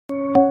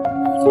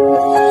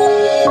All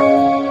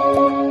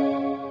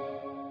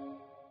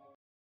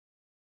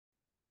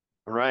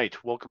right,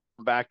 welcome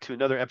back to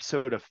another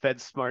episode of Fed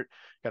Smart.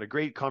 Got a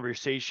great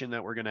conversation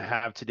that we're going to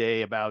have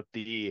today about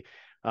the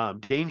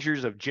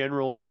dangers of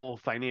general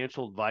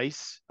financial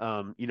advice.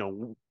 How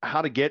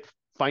to get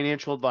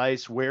financial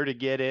advice, where to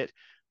get it,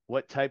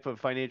 what type of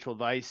financial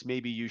advice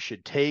maybe you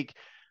should take,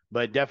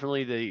 but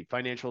definitely the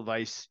financial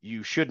advice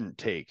you shouldn't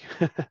take.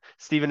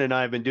 Stephen and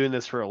I have been doing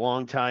this for a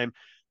long time.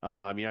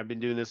 I've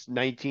been doing this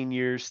 19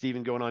 years,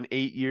 Stephen going on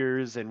 8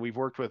 years, and we've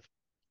worked with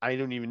I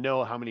don't even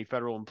know how many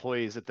federal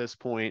employees at this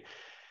point.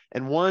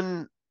 And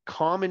one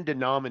common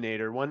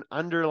denominator, one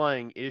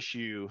underlying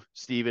issue,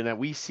 Stephen, that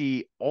we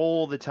see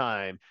all the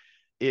time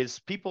is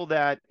people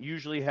that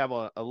usually have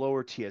a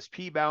lower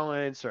TSP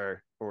balance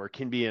or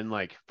can be in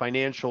like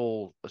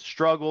financial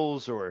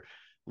struggles or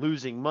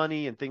losing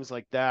money and things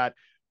like that.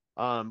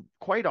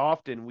 Quite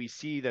often we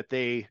see that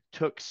they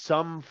took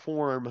some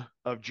form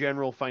of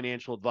general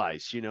financial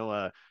advice.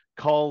 A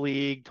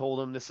colleague told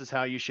them this is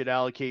how you should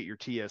allocate your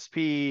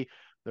TSP.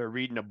 They're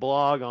reading a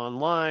blog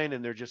online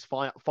and they're just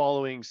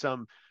following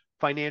some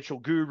financial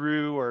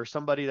guru or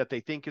somebody that they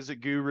think is a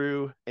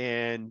guru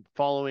and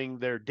following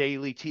their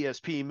daily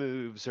TSP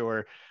moves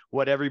or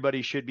what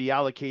everybody should be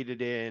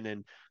allocated in,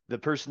 and the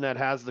person that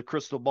has the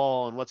crystal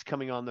ball and what's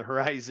coming on the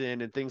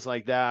horizon and things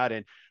like that.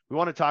 And we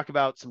want to talk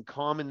about some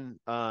common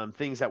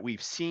things that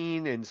we've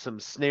seen and some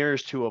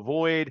snares to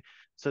avoid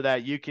so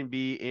that you can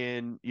be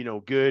in,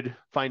 good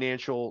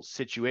financial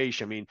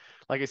situation. I mean,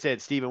 like I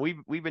said, Stephen,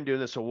 we've been doing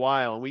this a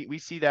while, and we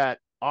see that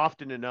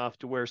often enough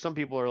to where some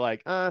people are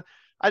like,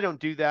 I don't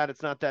do that.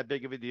 It's not that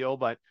big of a deal.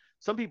 But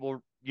some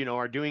people,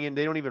 are doing it and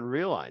they don't even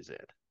realize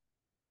it.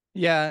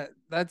 Yeah,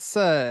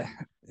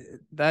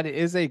 that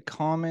is a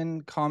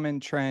common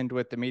trend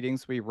with the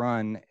meetings we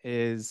run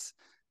is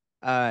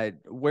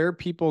where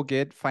people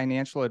get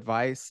financial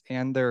advice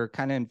and their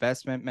kind of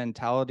investment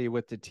mentality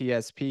with the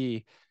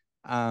TSP.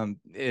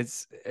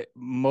 It's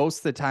most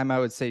of the time I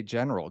would say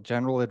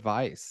general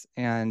advice.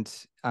 And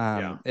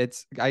Yeah.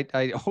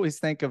 I always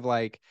think of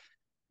like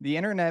the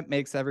internet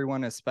makes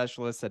everyone a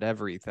specialist at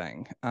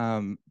everything.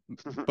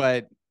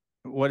 But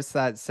what's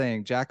that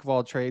saying? Jack of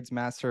all trades,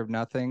 master of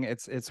nothing.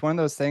 It's one of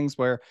those things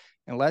where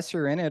unless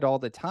you're in it all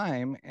the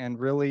time and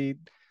really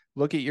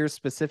look at your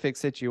specific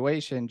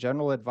situation,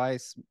 general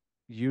advice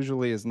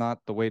usually is not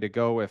the way to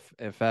go if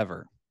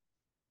ever.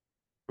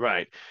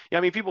 Right. Yeah.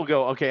 I mean, people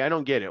go, okay, I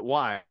don't get it.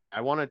 Why?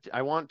 I want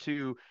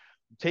to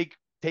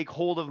take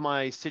hold of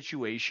my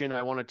situation.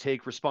 I want to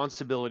take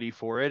responsibility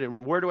for it. And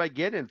where do I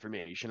get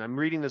information? I'm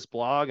reading this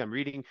blog. I'm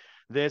reading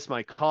this.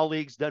 My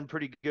colleague's done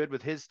pretty good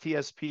with his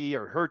TSP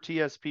or her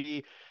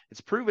TSP.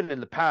 It's proven in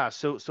the past.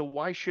 So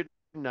why shouldn't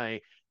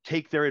I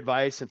take their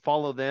advice and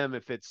follow them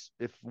if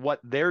what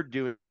they're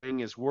doing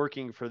is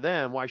working for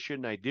them? Why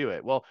shouldn't I do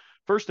it? Well,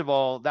 first of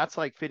all, that's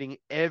like fitting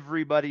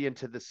everybody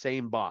into the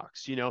same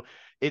box.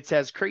 It's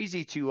as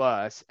crazy to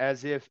us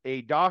as if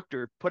a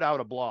doctor put out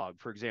a blog,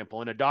 for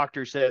example, and a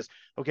doctor says,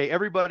 okay,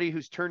 everybody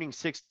who's turning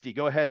 60,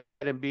 go ahead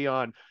and be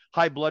on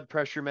high blood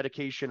pressure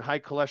medication, high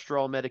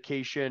cholesterol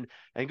medication,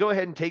 and go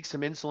ahead and take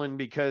some insulin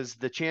because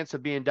the chance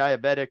of being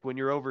diabetic when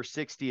you're over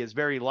 60 is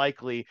very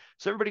likely.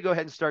 So everybody go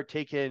ahead and start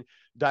taking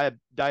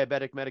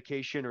diabetic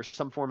medication or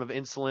some form of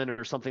insulin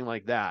or something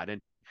like that.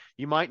 And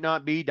you might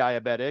not be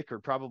diabetic or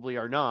probably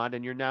are not,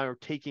 and you're now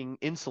taking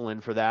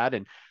insulin for that.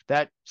 And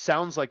that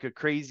sounds like a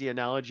crazy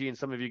analogy. And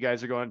some of you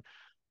guys are going,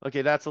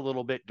 okay, that's a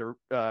little bit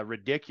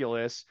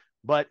ridiculous.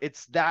 But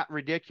it's that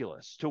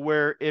ridiculous to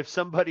where if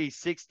somebody's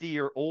 60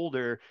 or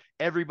older,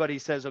 everybody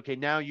says, okay,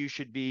 now you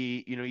should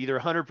be, either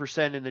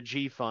 100% in the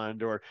G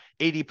fund or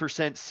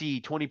 80%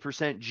 C,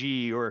 20%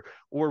 G or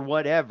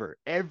whatever.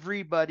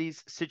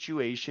 Everybody's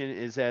situation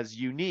is as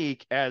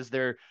unique as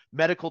their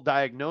medical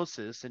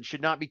diagnosis and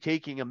should not be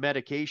taking a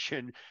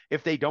medication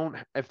if they don't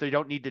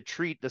need to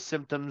treat the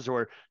symptoms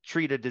or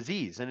treat a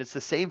disease. And it's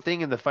the same thing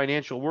in the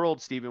financial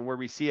world, Stephen, where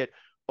we see it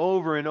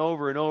over and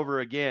over and over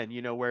again,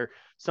 where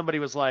somebody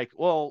was like,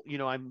 well,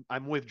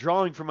 I'm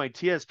withdrawing from my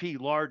TSP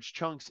large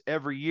chunks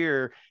every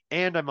year,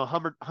 and I'm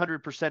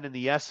 100% in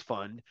the S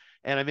fund,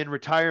 and I'm in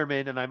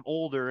retirement, and I'm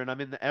older, and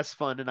I'm in the S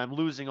fund, and I'm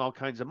losing all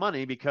kinds of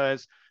money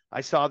because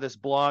I saw this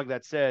blog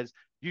that says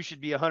you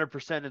should be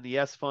 100% in the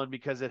S fund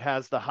because it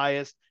has the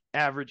highest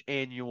average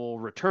annual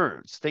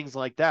returns, things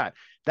like that.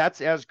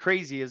 That's as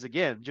crazy as,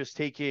 again, just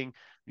taking,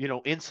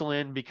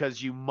 insulin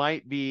because you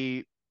might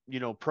be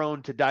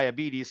prone to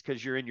diabetes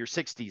because you're in your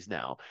 60s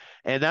now.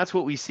 And that's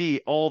what we see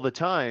all the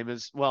time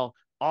is, well,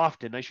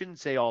 often, I shouldn't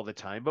say all the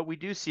time, but we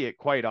do see it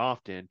quite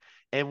often.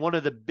 And one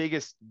of the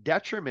biggest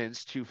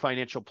detriments to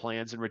financial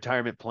plans and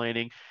retirement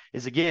planning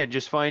is, again,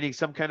 just finding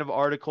some kind of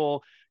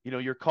article.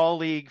 Your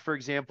colleague, for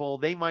example,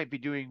 they might be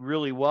doing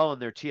really well in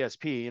their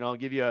TSP. I'll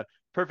give you a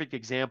perfect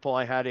example.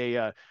 I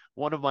had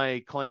one of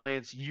my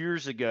clients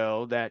years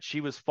ago that she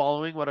was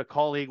following what a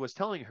colleague was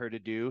telling her to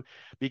do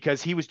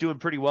because he was doing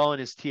pretty well in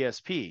his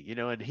TSP,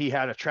 and he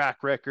had a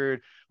track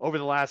record over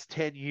the last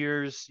 10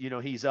 years.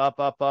 He's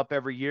up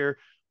every year.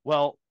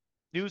 Well,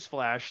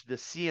 newsflash, the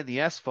C and the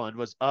S fund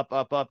was up,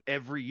 up, up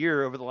every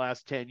year over the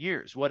last 10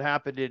 years. What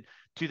happened in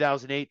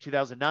 2008,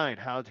 2009?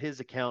 How did his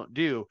account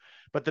do?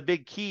 But the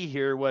big key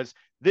here was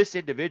this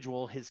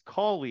individual, his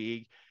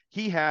colleague,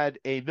 he had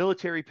a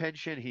military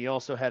pension. He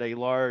also had a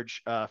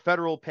large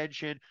federal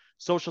pension,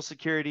 Social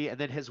Security, and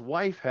then his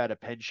wife had a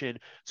pension.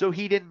 So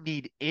he didn't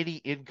need any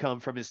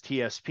income from his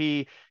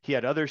TSP. He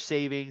had other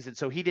savings, and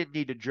so he didn't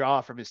need to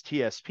draw from his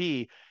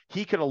TSP.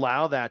 He could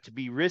allow that to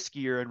be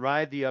riskier and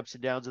ride the ups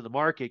and downs of the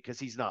market because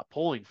he's not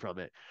pulling from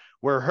it.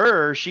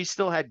 Where she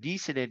still had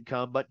decent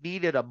income, but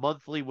needed a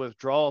monthly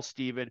withdrawal,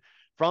 Stephen,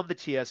 from the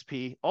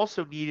TSP,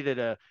 also needed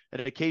an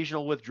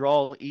occasional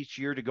withdrawal each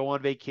year to go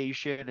on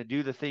vacation and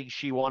do the things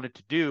she wanted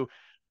to do.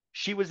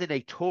 She was in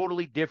a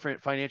totally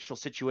different financial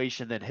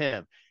situation than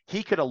him.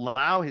 He could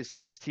allow his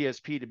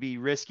TSP to be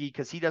risky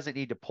because he doesn't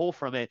need to pull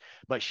from it,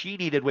 but she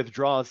needed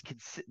withdrawals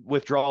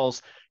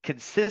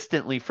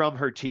consistently from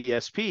her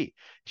TSP.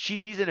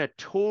 She's in a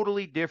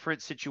totally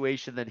different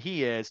situation than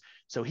he is.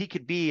 So he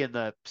could be in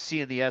the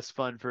C and the S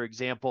fund, for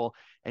example,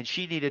 and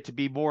she needed to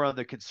be more on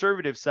the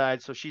conservative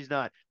side so she's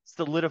not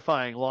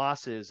solidifying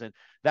losses. And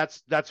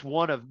that's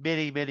one of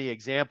many, many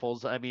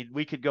examples. I mean,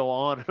 we could go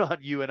on and on,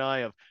 you and I,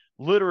 of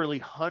literally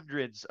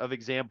hundreds of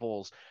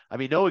examples. I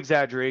mean, no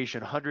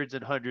exaggeration, hundreds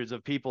and hundreds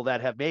of people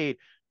that have made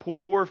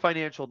poor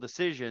financial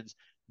decisions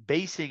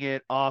basing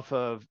it off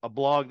of a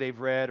blog they've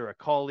read or a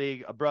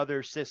colleague, a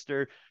brother,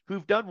 sister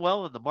who've done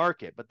well in the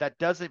market. But that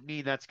doesn't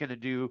mean that's going to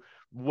do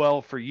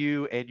well for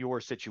you and your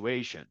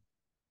situation.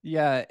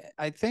 Yeah,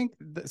 I think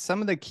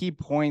some of the key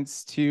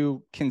points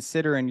to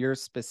consider in your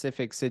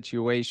specific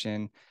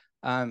situation,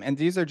 and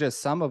these are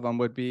just some of them,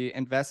 would be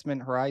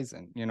investment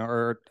horizon,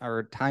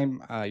 or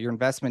time, your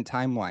investment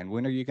timeline.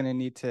 When are you going to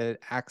need to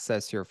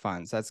access your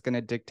funds? That's going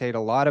to dictate a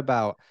lot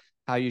about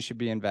how you should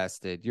be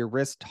invested. Your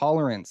risk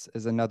tolerance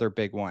is another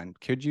big one.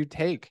 Could you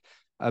take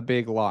a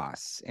big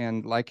loss?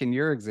 And like in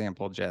your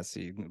example,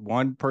 Jesse,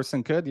 one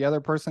person could, the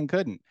other person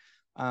couldn't.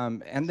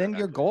 And then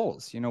your Exactly.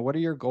 goals, what are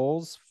your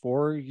goals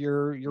for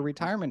your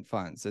retirement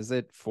funds? Is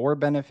it for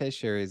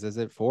beneficiaries? Is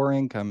it for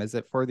income? Is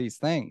it for these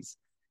things?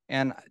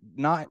 And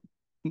not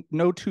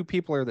no two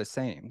people are the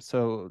same.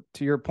 So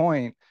to your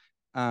point,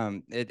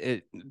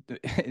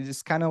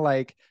 it's kind of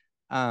like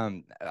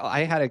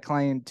I had a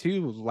client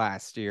too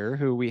last year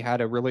who we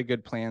had a really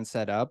good plan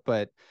set up,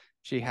 but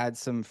she had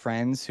some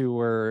friends who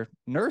were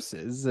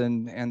nurses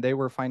and they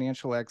were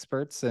financial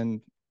experts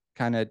and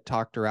kind of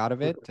talked her out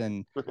of it.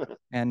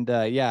 And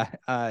yeah,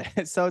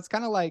 so it's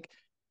kind of like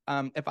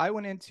if I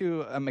went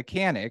into a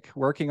mechanic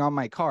working on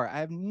my car, I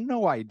have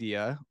no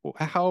idea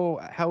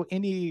how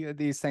any of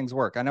these things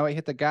work. I know I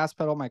hit the gas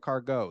pedal, my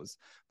car goes,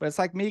 but it's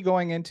like me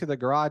going into the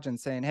garage and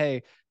saying,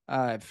 "Hey,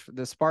 if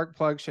the spark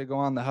plug should go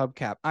on the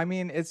hubcap." I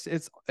mean,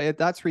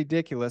 that's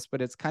ridiculous,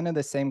 but it's kind of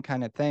the same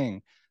kind of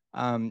thing.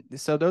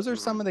 So those are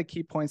some Mhm. of the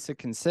key points to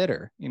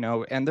consider,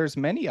 and there's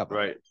many of them.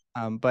 Right.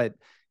 But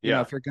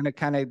Yeah. if you're going to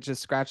kind of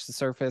just scratch the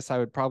surface, I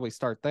would probably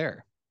start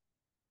there.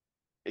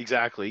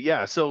 Exactly.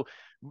 Yeah. So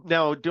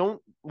now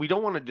we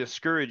don't want to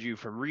discourage you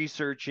from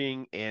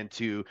researching and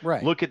to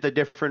Right. look at the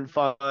different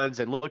funds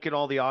and look at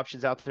all the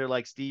options out there,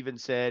 like Steven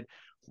said.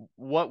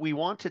 What we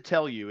want to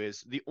tell you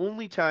is the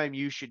only time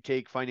you should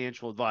take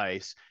financial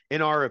advice,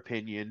 in our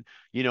opinion,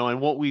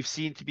 and what we've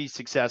seen to be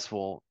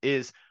successful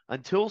is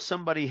until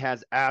somebody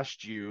has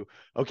asked you,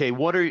 okay,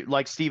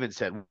 like Steven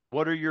said,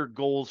 what are your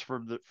goals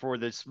for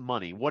this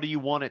money? What do you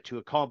want it to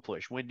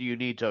accomplish? When do you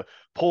need to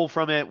pull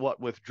from it?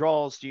 What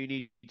withdrawals do you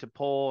need to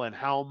pull and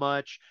how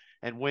much?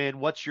 And when,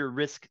 what's your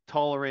risk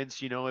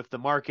tolerance? If the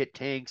market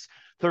tanks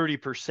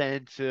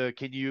 30%,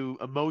 can you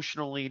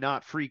emotionally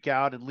not freak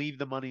out and leave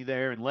the money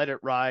there and let it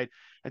ride?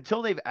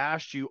 Until they've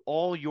asked you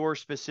all your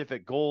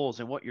specific goals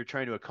and what you're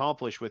trying to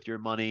accomplish with your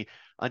money,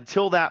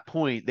 until that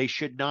point, they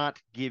should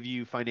not give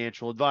you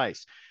financial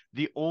advice.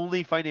 The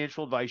only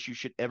financial advice you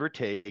should ever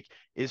take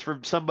is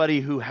from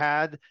somebody who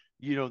had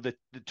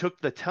took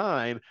the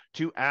time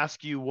to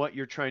ask you what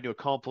you're trying to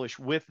accomplish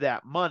with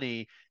that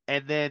money,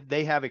 and then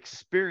they have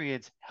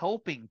experience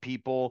helping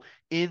people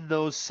in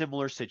those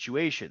similar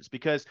situations.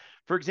 Because,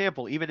 for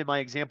example, even in my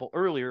example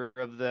earlier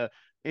of the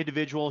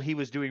individual, he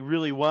was doing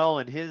really well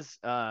in his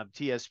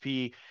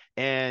TSP,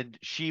 and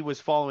she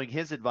was following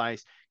his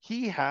advice.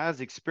 He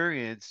has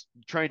experience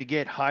trying to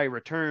get high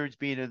returns,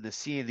 being in the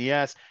C and the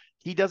S.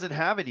 He doesn't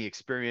have any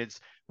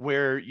experience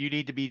where you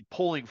need to be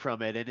pulling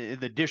from it and in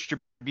the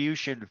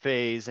distribution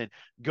phase and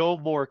go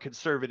more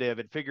conservative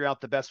and figure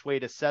out the best way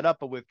to set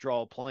up a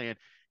withdrawal plan.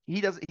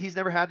 He's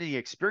never had any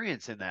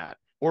experience in that.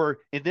 Or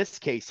in this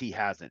case, he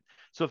hasn't.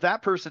 So if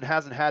that person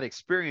hasn't had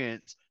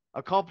experience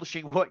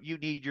accomplishing what you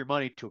need your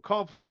money to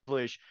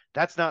accomplish,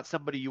 that's not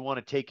somebody you want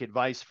to take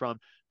advice from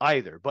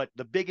either. But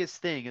the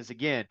biggest thing is,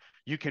 again,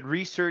 you can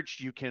research,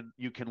 you can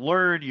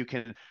learn, you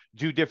can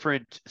do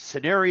different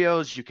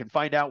scenarios, you can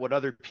find out what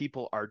other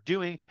people are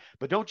doing,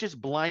 but don't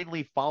just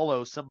blindly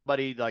follow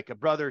somebody like a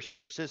brother,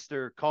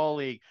 sister,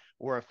 colleague,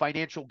 or a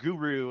financial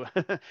guru.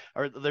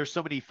 Or there's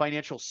so many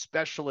financial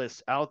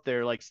specialists out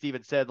there, like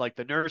Steven said, like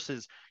the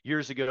nurses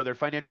years ago, they're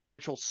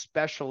financial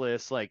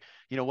specialists. Like,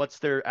 what's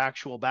their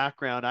actual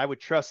background? I would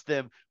trust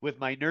them with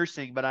my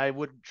nursing, but I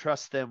wouldn't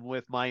trust them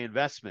with my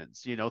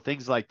investments,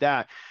 things like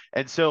that.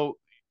 And so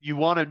you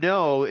want to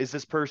know, is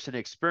this person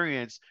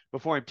experienced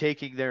before I'm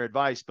taking their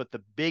advice? But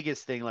the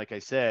biggest thing, like I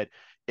said,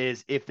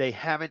 is if they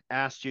haven't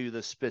asked you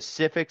the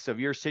specifics of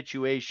your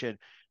situation,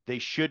 they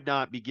should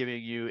not be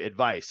giving you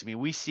advice. I mean,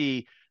 we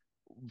see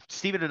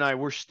Stephen and I,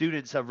 we're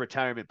students of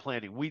retirement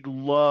planning. We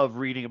love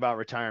reading about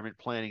retirement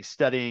planning,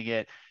 studying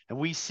it, and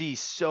we see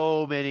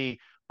so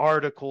many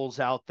articles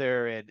out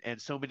there,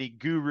 and so many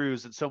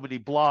gurus and so many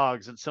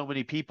blogs and so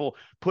many people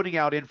putting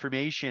out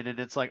information, and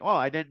it's like, oh,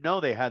 I didn't know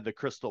they had the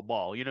crystal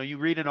ball. You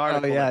read an Oh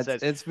article yeah, that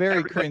it's says it's very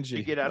everybody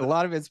cringy. get A out of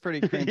lot of it's pretty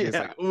cringy. It's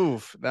yeah. like,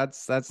 oof,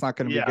 that's not going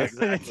to be Yeah, good.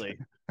 exactly.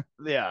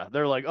 Yeah,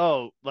 they're like,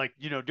 oh, like,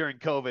 during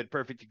COVID,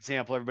 perfect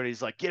example.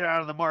 Everybody's like, get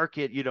out of the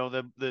market.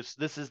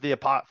 This is the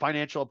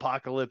financial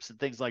apocalypse and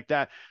things like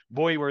that.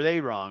 Boy, were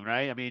they wrong,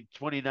 right? I mean,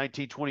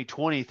 2019,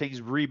 2020,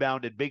 things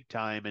rebounded big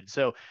time, and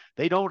so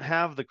they don't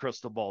have the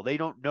crystal ball. They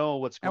don't know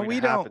what's And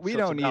going to happen. we So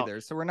it's don't about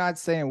either. So we're not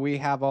saying we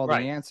have all the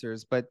right,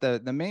 answers, but the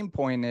main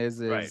point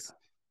right. is,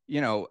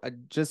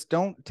 just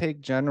don't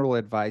take general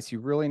advice. You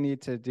really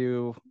need to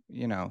do,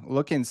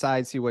 look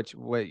inside, see what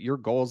your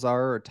goals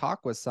are, or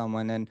talk with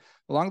someone. And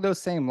along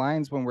those same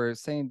lines, when we're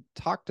saying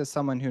talk to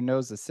someone who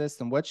knows the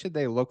system, what should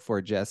they look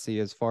for, Jesse,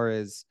 as far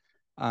as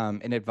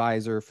an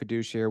advisor,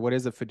 fiduciary? What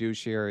is a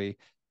fiduciary?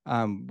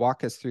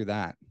 Walk us through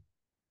that.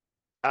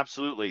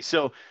 Absolutely.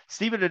 So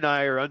Stephen and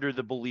I are under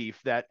the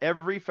belief that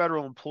every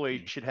federal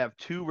employee should have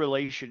two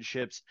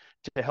relationships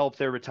to help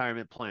their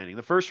retirement planning.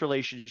 The first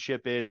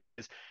relationship is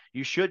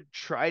you should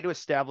try to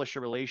establish a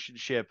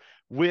relationship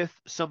with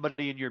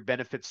somebody in your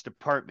benefits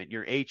department,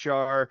 your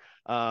HR,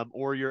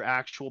 or your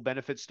actual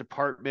benefits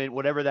department,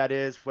 whatever that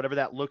is, whatever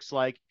that looks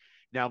like.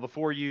 Now,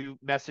 before you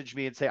message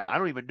me and say, I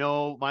don't even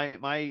know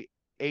my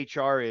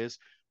HR is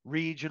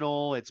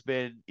regional. It's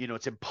been,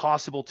 it's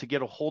impossible to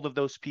get a hold of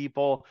those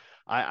people.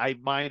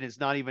 Mine is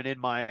not even in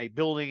my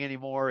building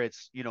anymore.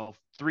 It's,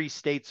 3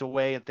 states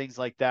away and things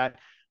like that.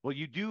 Well,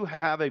 you do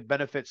have a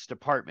benefits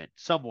department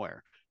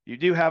somewhere. You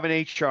do have an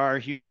HR,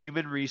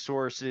 human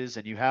resources,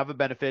 and you have a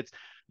benefits.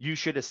 You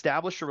should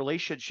establish a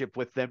relationship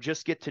with them.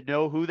 Just get to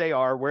know who they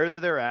are, where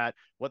they're at,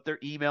 what their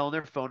email and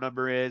their phone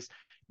number is.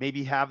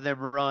 Maybe have them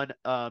run,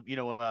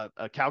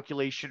 a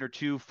calculation or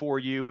two for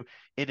you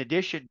in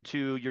addition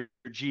to your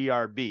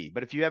GRB.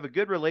 But if you have a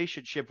good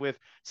relationship with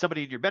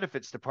somebody in your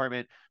benefits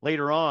department,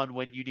 later on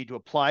when you need to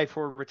apply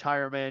for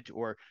retirement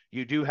or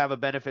you do have a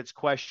benefits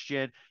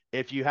question,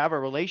 if you have a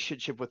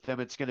relationship with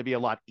them, it's going to be a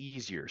lot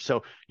easier.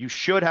 So you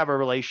should have a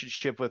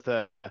relationship with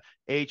a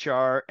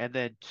HR, and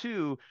then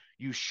two,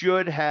 you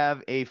should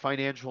have a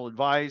financial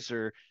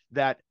advisor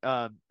that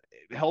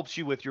helps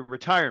you with your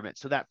retirement.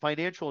 So that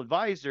financial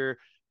advisor,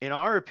 in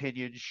our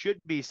opinion, should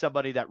be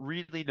somebody that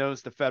really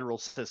knows the federal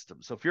system.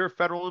 So if you're a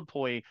federal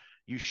employee,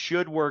 you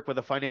should work with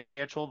a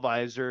financial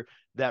advisor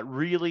that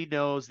really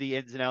knows the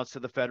ins and outs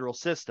of the federal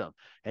system.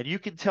 And you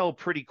can tell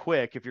pretty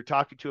quick if you're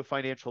talking to a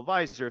financial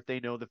advisor if they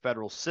know the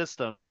federal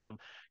system.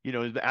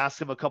 Ask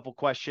them a couple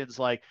questions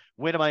like,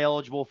 when am I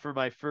eligible for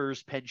my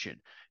FERS pension?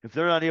 If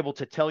they're not able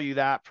to tell you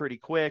that pretty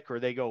quick,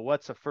 or they go,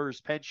 what's a FERS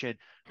pension?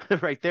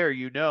 Right there,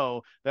 you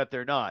know that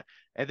they're not.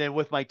 And then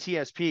with my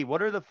TSP,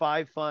 what are the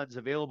 5 funds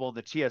available in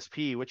the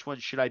TSP? Which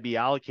ones should I be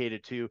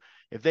allocated to?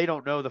 If they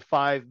don't know the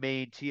 5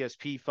 main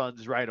TSP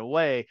funds right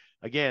away,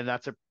 again,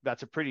 that's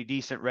a pretty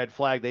decent red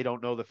flag. They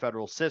don't know the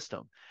federal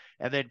system.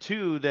 And then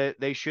two, that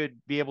they should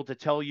be able to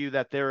tell you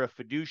that they're a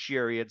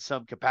fiduciary in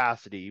some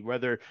capacity,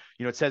 whether,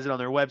 it says it on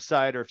their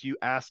website, or if you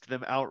ask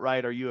them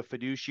outright, are you a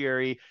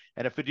fiduciary?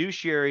 And a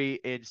fiduciary,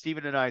 in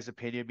Stephen and I's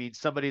opinion, means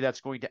somebody that's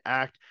going to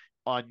act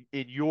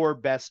in your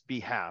best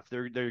behalf.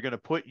 They're going to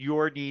put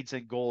your needs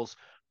and goals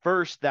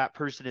first. That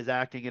person is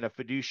acting in a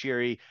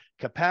fiduciary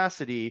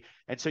capacity.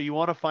 And so you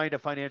want to find a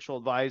financial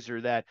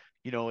advisor that,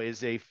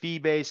 is a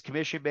fee-based,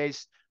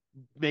 commission-based,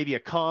 maybe a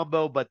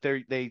combo, but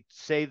they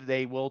say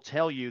they will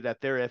tell you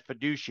that they're a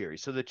fiduciary.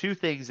 So the two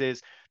things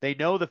is they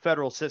know the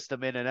federal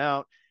system in and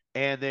out,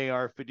 and they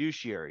are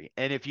fiduciary.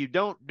 And if you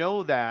don't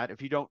know that,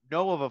 if you don't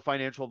know of a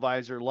financial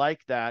advisor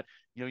like that,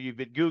 you've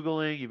been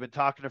Googling, you've been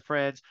talking to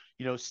friends,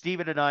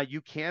 Stephen and I,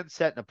 you can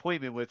set an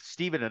appointment with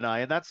Stephen and I,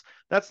 and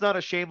that's not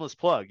a shameless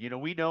plug.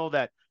 We know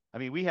that. I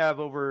mean, we have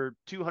over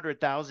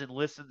 200,000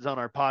 listens on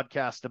our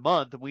podcast a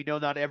month, and we know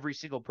not every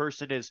single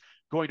person is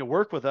going to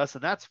work with us,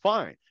 and that's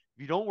fine.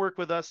 If you don't work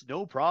with us,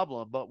 no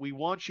problem. But we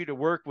want you to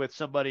work with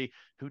somebody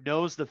who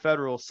knows the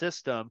federal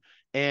system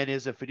and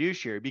is a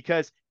fiduciary,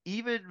 because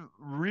even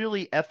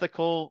really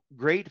ethical,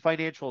 great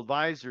financial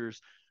advisors,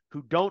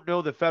 who don't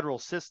know the federal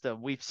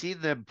system. We've seen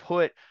them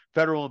put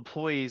federal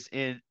employees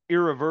in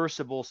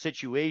irreversible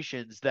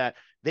situations that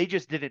they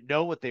just didn't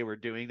know what they were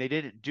doing. They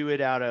didn't do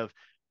it out of,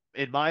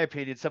 in my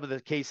opinion, some of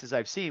the cases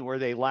I've seen where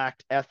they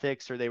lacked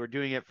ethics or they were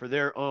doing it for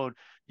their own,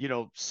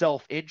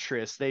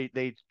 self-interest.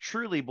 They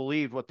truly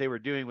believed what they were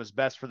doing was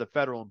best for the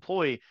federal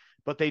employee,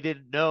 but they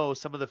didn't know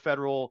some of the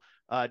federal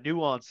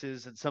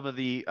nuances and some of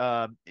the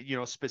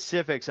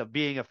specifics of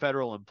being a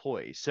federal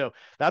employee. So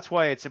that's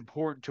why it's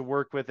important to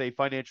work with a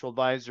financial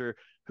advisor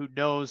who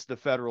knows the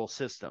federal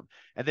system.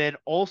 And then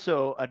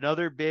also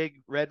another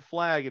big red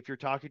flag, if you're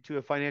talking to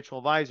a financial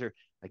advisor,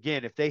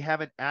 again, if they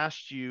haven't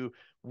asked you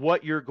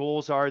what your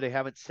goals are, they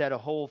haven't set a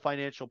whole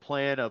financial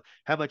plan of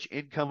how much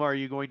income are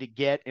you going to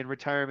get in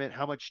retirement,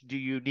 how much do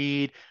you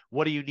need,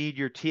 what do you need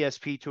your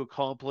TSP to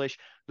accomplish.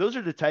 Those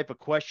are the type of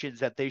questions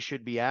that they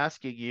should be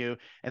asking you.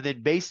 And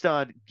then based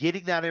on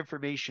getting that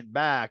information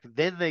back,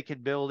 then they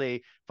can build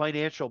a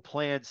financial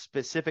plan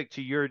specific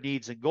to your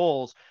needs and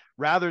goals,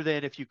 rather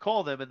than if you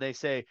call them and they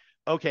say,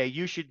 okay,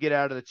 you should get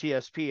out of the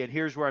TSP and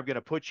here's where I'm going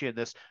to put you in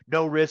this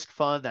no risk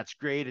fund. That's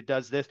great. It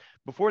does this.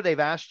 Before they've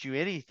asked you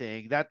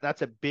anything,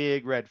 that's a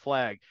big red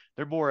flag.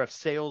 They're more of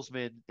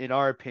salesmen, in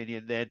our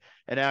opinion, than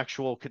an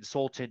actual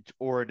consultant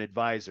or an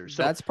advisor.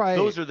 So That's probably,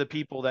 those are the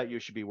people that you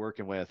should be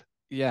working with.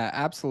 yeah,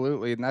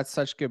 absolutely. And that's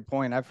such a good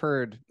point. I've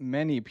heard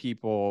many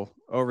people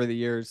over the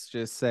years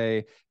just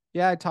say,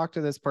 yeah, I talked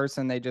to this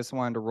person. They just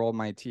wanted to roll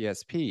my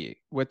TSP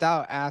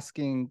without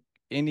asking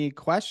any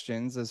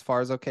questions as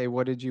far as, okay,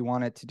 what did you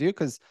want it to do?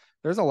 Because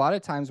there's a lot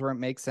of times where it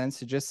makes sense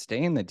to just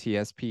stay in the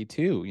TSP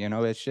too.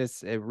 It's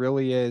just, it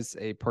really is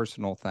a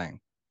personal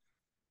thing.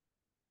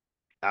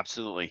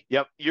 Absolutely.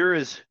 Yep. You're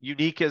as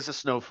unique as a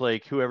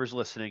snowflake, whoever's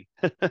listening.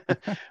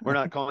 We're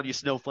not calling you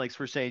snowflakes.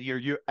 We're saying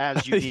you're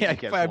as Yeah,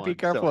 unique as be one.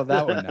 careful So of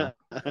that one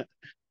now.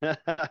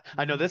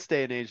 I know this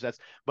day and age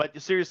but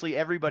seriously,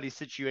 everybody's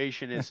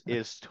situation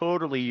is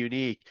totally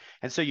unique.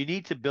 And so you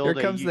need to Here build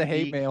a comes the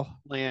hate unique mail.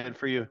 plan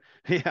for you.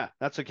 Yeah,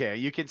 that's okay.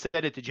 You can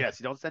send it to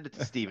Jesse. Don't send it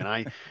to Steven.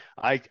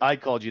 I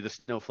called you the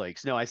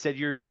snowflakes. No, I said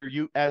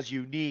you as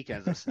unique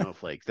as a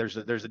snowflake. There's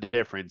a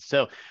difference.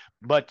 So,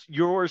 but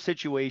your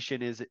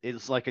situation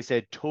is like I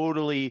said,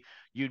 totally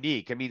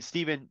unique. I mean,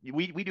 Steven,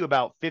 we do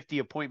about 50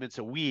 appointments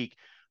a week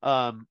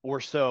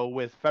or so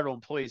with federal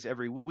employees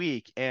every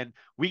week. And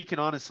we can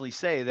honestly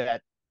say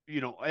that,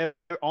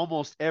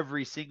 almost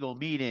every single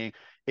meeting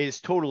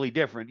is totally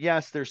different.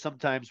 Yes, there's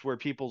sometimes where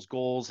people's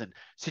goals and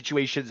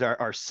situations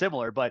are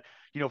similar, but,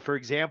 for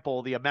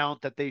example, the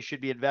amount that they should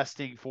be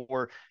investing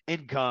for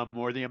income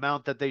or the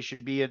amount that they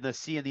should be in the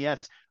C and the S,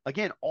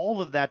 again,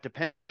 all of that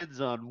depends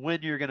on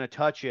when you're going to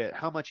touch it,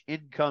 how much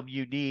income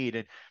you need.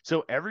 And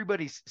so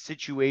everybody's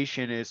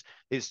situation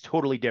is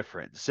totally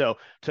different. So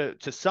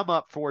to sum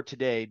up for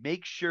today,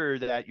 make sure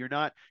that you're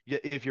not,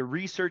 if you're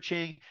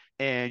researching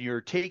and you're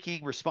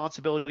taking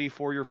responsibility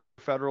for your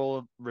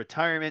federal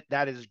retirement,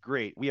 that is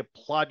great. We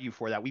applaud you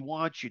for that. We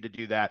want you to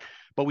do that,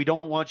 but we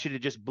don't want you to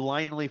just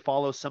blindly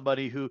follow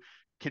somebody who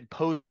can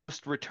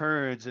post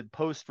returns and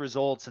post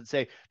results and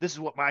say, this is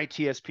what my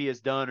TSP has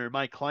done or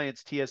my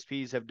clients'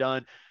 TSPs have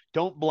done.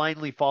 Don't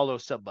blindly follow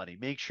somebody.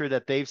 Make sure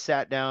that they've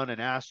sat down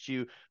and asked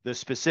you the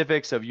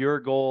specifics of your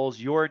goals,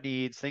 your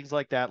needs, things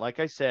like that. Like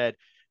I said,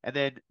 and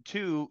then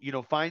two,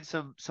 find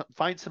some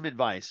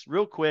advice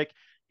real quick.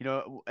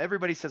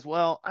 Everybody says,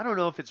 well, I don't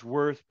know if it's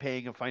worth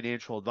paying a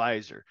financial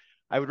advisor.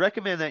 I would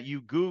recommend that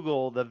you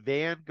Google the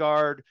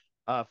Vanguard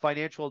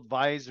financial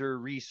advisor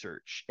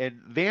research. And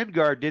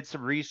Vanguard did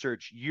some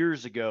research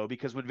years ago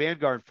because when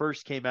Vanguard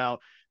first came out,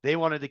 they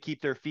wanted to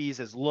keep their fees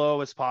as low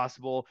as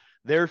possible.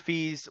 Their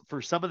fees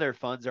for some of their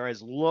funds are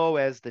as low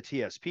as the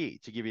TSP,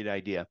 to give you an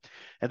idea.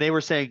 And they were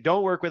saying,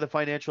 don't work with a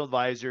financial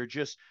advisor,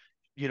 just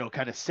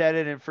kind of set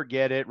it and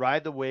forget it,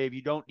 ride the wave.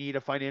 You don't need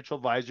a financial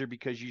advisor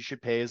because you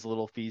should pay as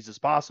little fees as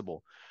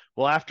possible.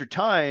 Well, after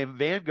time,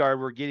 Vanguard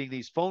were getting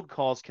these phone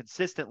calls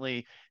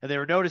consistently, and they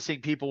were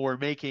noticing people were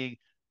making,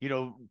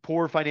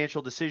 poor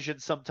financial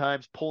decisions,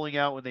 sometimes pulling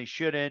out when they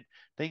shouldn't,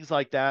 things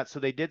like that. So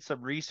they did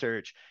some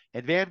research,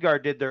 and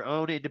Vanguard did their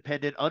own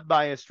independent,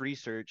 unbiased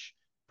research,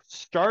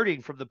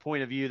 starting from the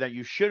point of view that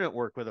you shouldn't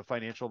work with a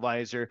financial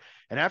advisor.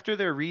 And after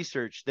their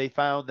research, they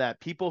found that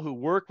people who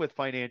work with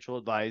financial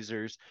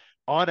advisors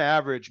on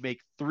average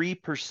make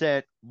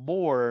 3%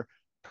 more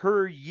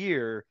per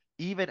year,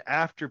 even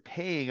after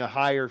paying a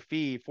higher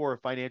fee for a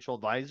financial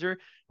advisor.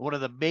 One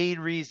of the main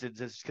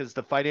reasons is because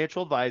the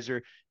financial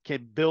advisor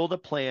can build a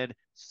plan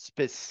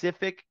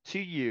specific to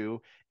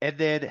you and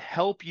then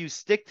help you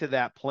stick to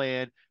that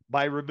plan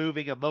by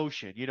removing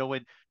emotion.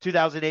 When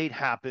 2008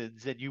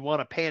 happens and you want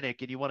to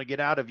panic and you want to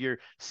get out of your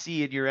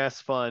C and your S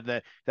fund,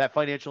 that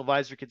financial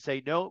advisor can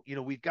say, no,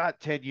 we've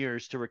got 10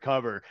 years to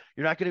recover.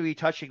 You're not going to be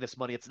touching this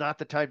money. It's not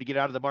the time to get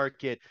out of the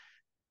market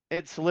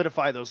and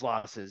solidify those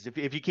losses.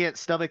 If you can't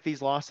stomach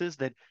these losses,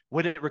 then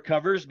when it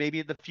recovers, maybe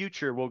in the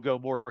future we'll go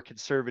more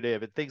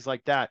conservative and things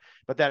like that.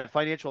 But that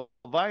financial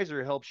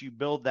advisor helps you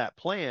build that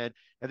plan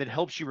and then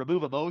helps you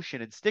remove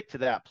emotion and stick to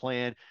that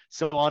plan.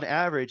 So on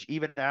average,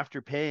 even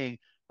after paying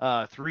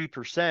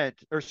 3%,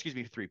 or excuse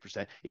me,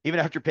 3%, even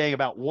after paying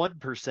about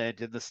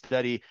 1% in the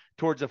study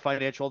towards a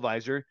financial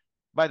advisor.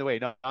 By the way,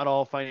 not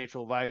all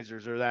financial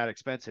advisors are that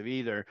expensive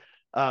either.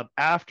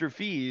 After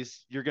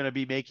fees, you're going to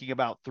be making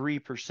about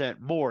 3%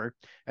 more.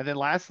 And then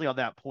lastly, on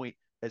that point,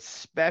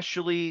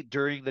 especially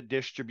during the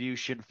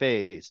distribution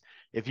phase,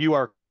 if you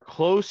are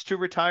close to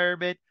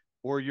retirement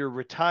or you're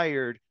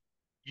retired,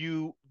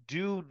 you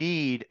do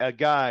need a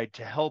guide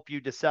to help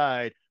you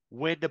decide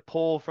when to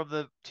pull from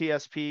the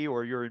TSP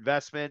or your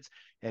investments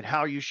and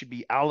how you should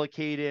be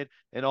allocated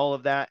and all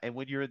of that. And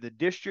when you're in the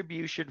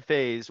distribution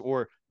phase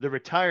or the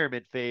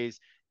retirement phase,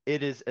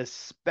 it is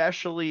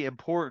especially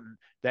important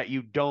that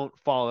you don't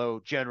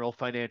follow general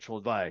financial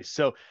advice.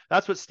 So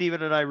that's what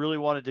Stephen and I really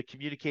wanted to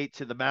communicate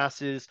to the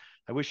masses.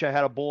 I wish I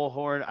had a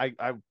bullhorn.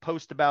 I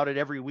post about it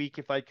every week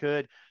if I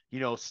could.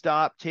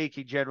 Stop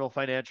taking general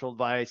financial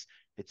advice.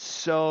 It's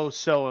so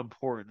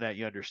important that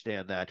you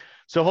understand that.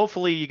 So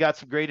hopefully you got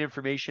some great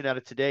information out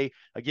of today.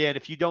 Again,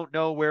 if you don't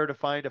know where to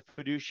find a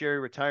fiduciary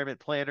retirement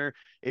planner,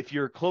 if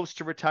you're close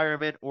to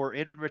retirement or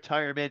in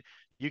retirement,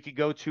 you can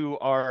go to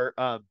our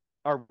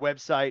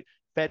website,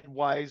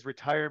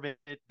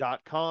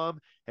 fedwiseretirement.com,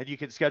 and you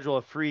can schedule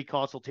a free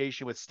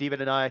consultation with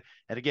Stephen and I.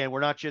 And again,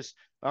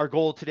 our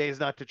goal today is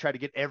not to try to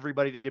get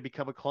everybody to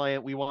become a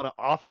client. We want to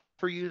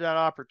offer you that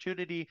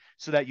opportunity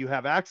so that you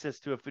have access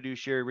to a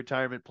fiduciary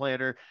retirement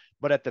planner.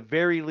 But at the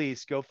very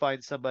least, go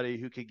find somebody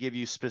who can give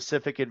you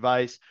specific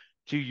advice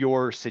to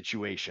your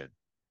situation.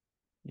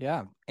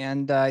 Yeah.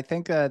 And I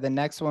think the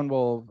next one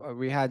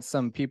we had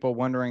some people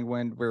wondering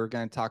when we were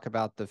going to talk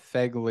about the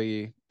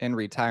FEGLI in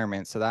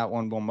retirement. So that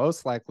one will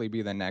most likely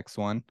be the next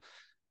one.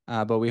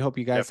 But we hope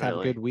you guys have a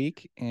good Definitely.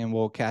 week, and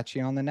we'll catch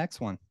you on the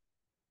next one.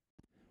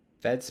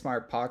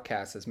 FedSmart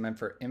Podcast is meant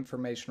for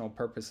informational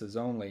purposes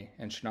only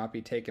and should not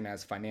be taken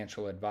as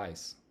financial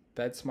advice.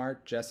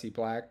 FedSmart, Jesse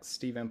Black,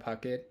 Stephen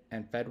Puckett,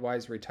 and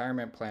FedWise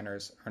retirement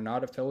planners are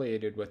not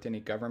affiliated with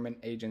any government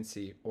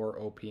agency or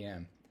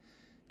OPM.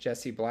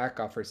 Jesse Black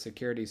offers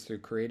securities through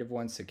Creative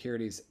One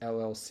Securities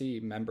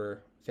LLC,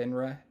 member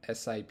FINRA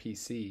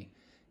SIPC,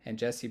 and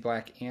Jesse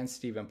Black and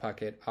Stephen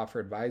Puckett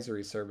offer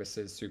advisory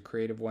services through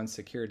Creative One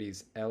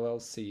Securities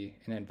LLC,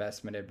 an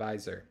investment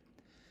advisor.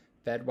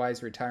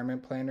 FedWise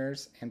Retirement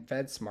Planners and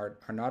FedSmart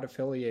are not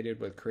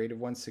affiliated with Creative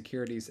One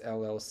Securities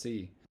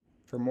LLC.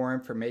 For more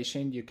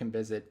information, you can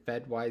visit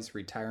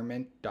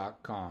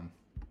fedwiseretirement.com.